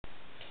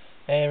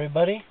Hey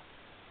everybody,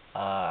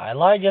 I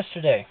lied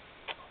yesterday.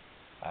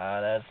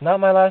 That's not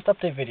my last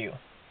update video.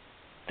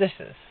 This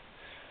is.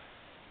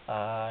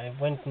 I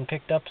went and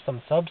picked up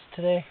some subs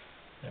today.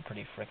 They're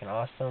pretty freaking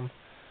awesome.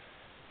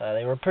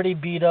 They were pretty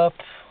beat up.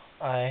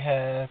 I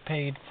had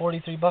paid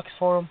 $43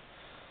 for them.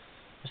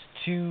 There's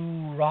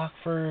 2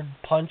 Rockford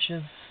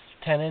Punches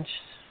 10-inch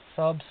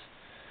subs.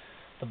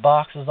 The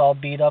box was all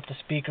beat up. The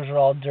speakers were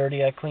all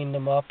dirty. I cleaned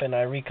them up and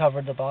I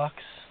recovered the box.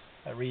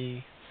 I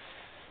recovered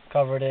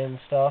it and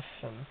stuff,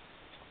 and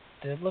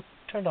it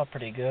turned out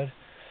pretty good.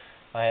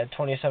 I had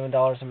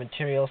 $27 in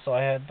material, so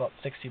I had about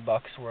 $60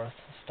 worth of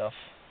stuff.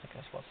 I think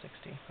that's about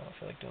 60. I don't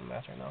feel like doing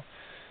math right now.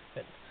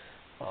 But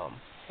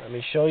let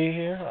me show you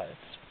here.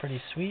 It's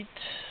pretty sweet.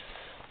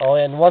 Oh,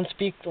 and one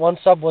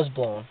sub was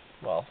blown.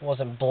 Well, it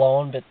wasn't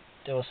blown, but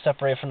it was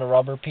separated from the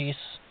rubber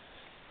piece.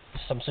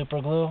 Some super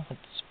glue.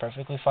 It's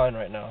perfectly fine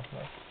right now.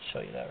 I'll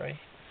show you that, right?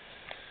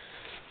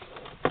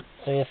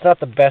 So it's not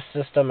the best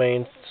system. I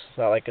mean, it's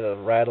not like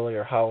it'll rattle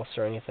your house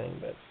or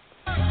anything, but.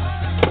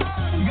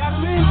 You got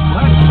me?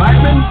 What,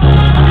 Blackman?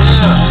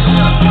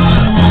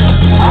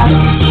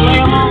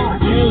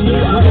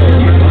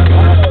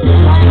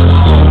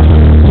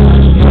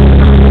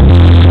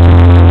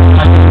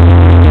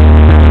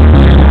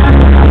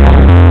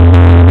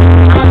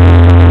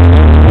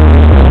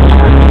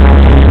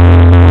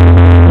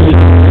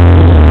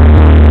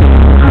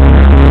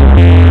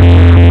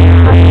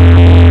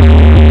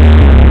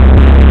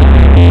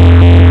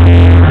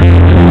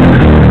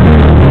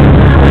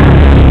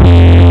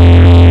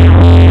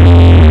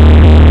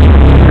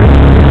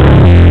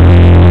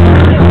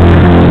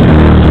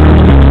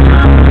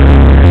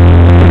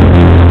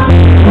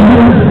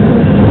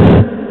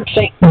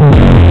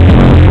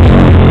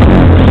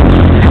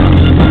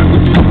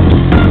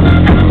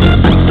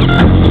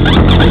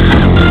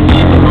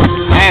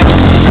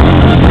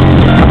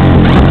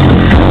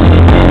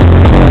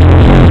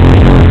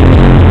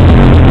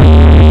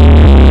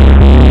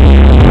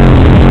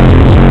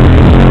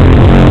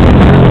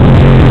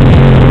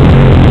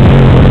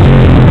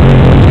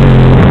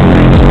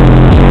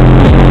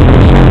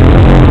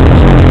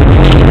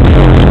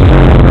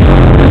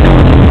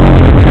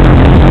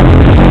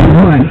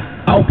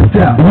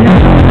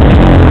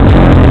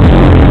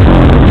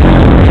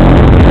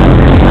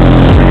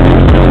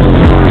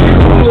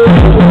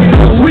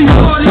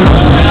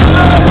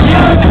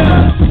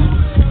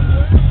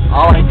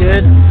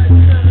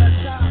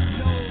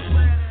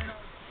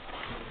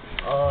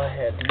 All I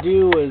had to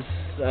do was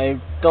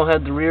I don't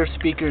have the rear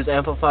speakers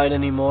amplified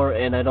anymore,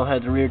 and I don't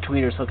have the rear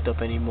tweeters hooked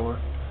up anymore.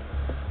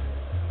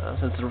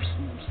 Since the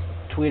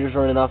tweeters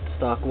running off the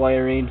stock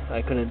wiring,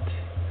 I couldn't.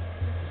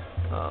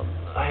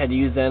 I had to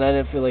use that, and I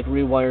didn't feel like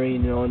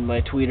rewiring, in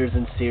my tweeters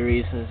in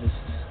series. And I just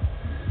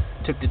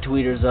took the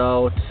tweeters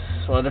out.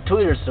 Well, the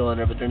tweeters still in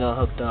there, but they're not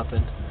hooked up,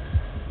 and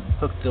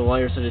hooked the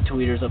wires of the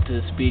tweeters up to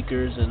the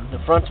speakers, and the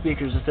front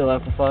speakers are still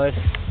amplified.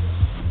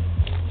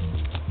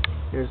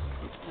 There's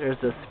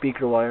the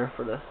speaker wire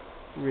for the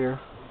rear.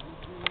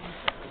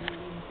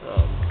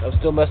 I was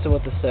still messing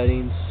with the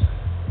settings.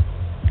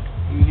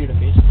 You can hear the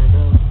bass right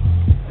now.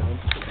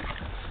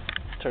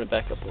 Turn it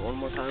back up one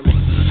more time.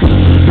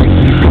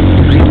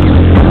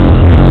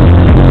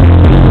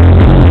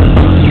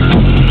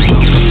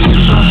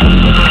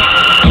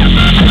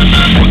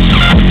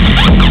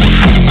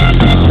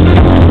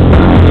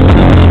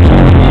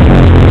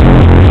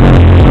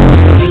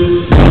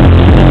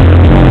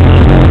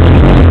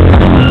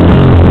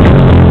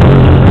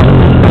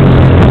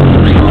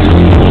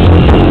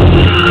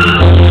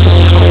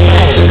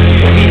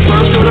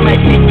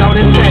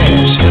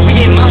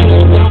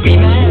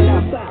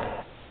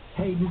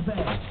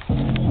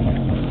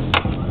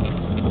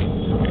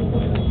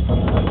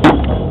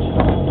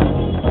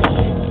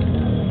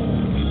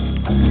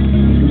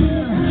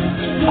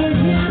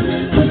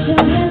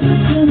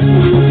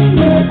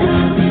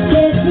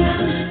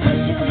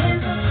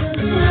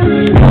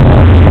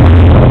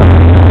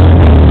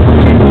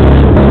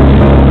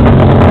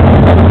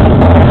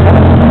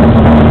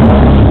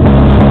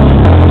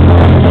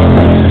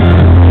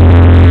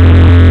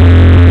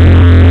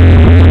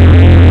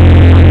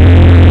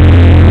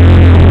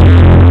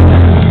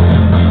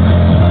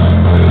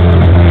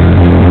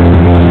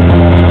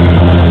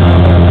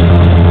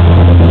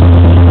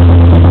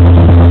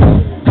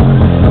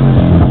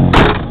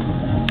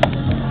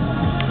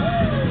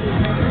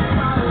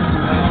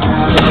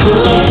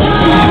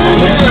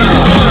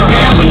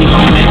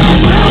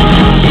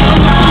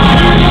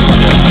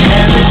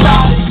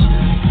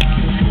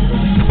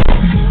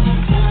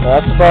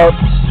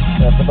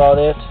 That's about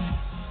it.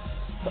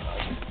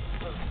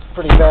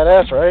 Pretty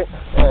badass, right?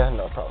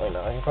 No, probably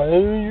not. You're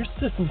probably, your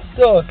system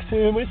sucks,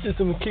 my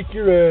system will kick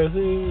your ass.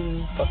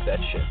 Fuck that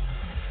shit.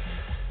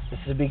 This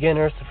is a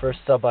beginner. It's the first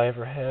sub I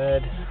ever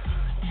had.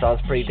 It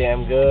sounds pretty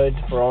damn good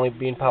for only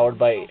being powered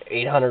by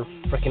 800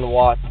 freaking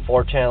watt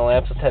 4-channel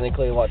amps. So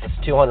technically,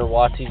 that's 200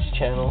 watts each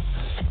channel.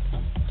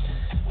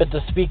 But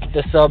the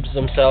subs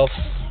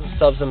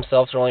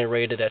themselves are only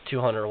rated at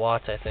 200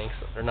 watts, I think.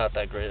 So they're not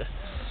that great.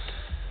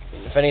 I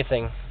mean, if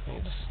anything,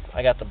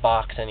 I got the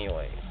box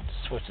anyway.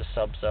 Switch the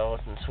subs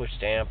out and switch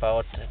the amp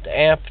out. The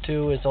amp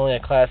too is only a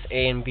class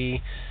A and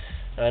B.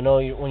 And I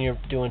know when you're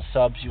doing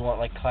subs you want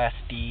like class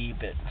D,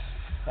 but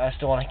I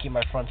still want to keep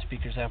my front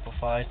speakers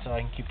amplified so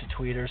I can keep the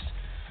tweeters.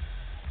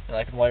 And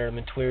I can wire them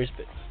in tweeters,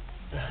 but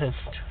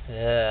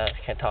yeah,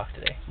 I can't talk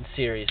today. In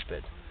series,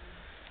 but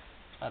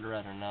I'd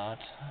rather not.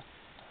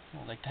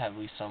 I'd like to have at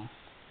least some,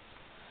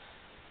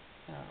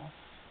 you know,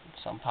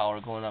 some power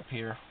going up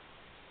here.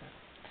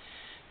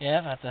 Yeah,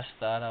 if I just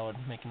thought I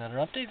would make another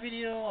update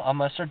video. I'm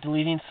gonna start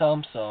deleting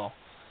some, so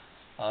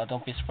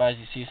don't be surprised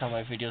you see some of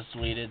my videos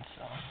deleted.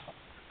 So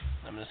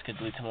I'm just gonna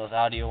delete some of those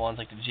audio ones,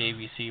 like the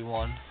JVC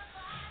one.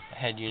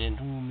 Head unit.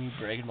 Ooh, me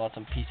bragging about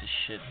some piece of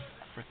shit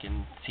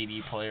freaking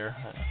CD player.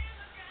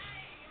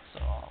 So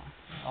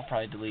I'll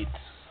probably delete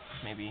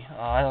maybe.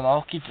 I don't know.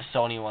 I'll keep the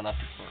Sony one up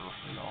for,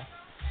 you know,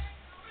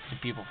 so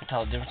people can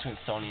tell the difference between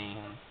Sony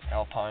and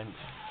Alpine.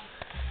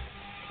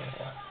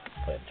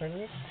 Play it, turn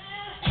this.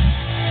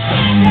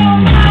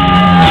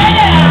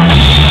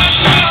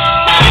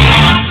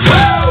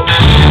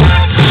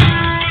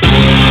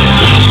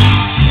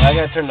 I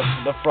gotta turn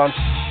the front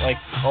like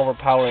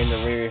overpowering the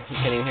rear. You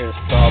can't even hear the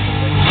stop.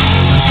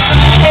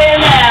 Hey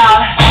now,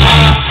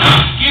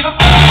 give a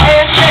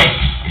handshake.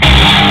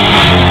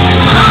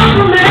 Come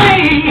to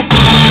me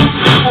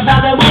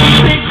about that one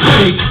big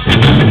break.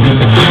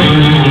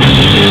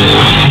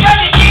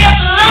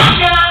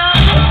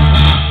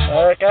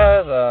 Alright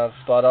guys, that's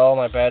about all.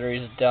 My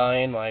battery's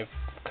dying. My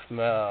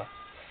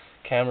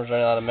camera's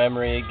running out of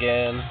memory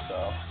again.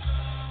 So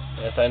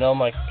yes, I know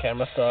my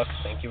camera sucks.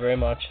 Thank you very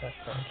much.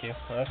 Thank you.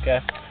 Okay.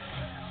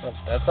 Well,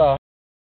 that's all.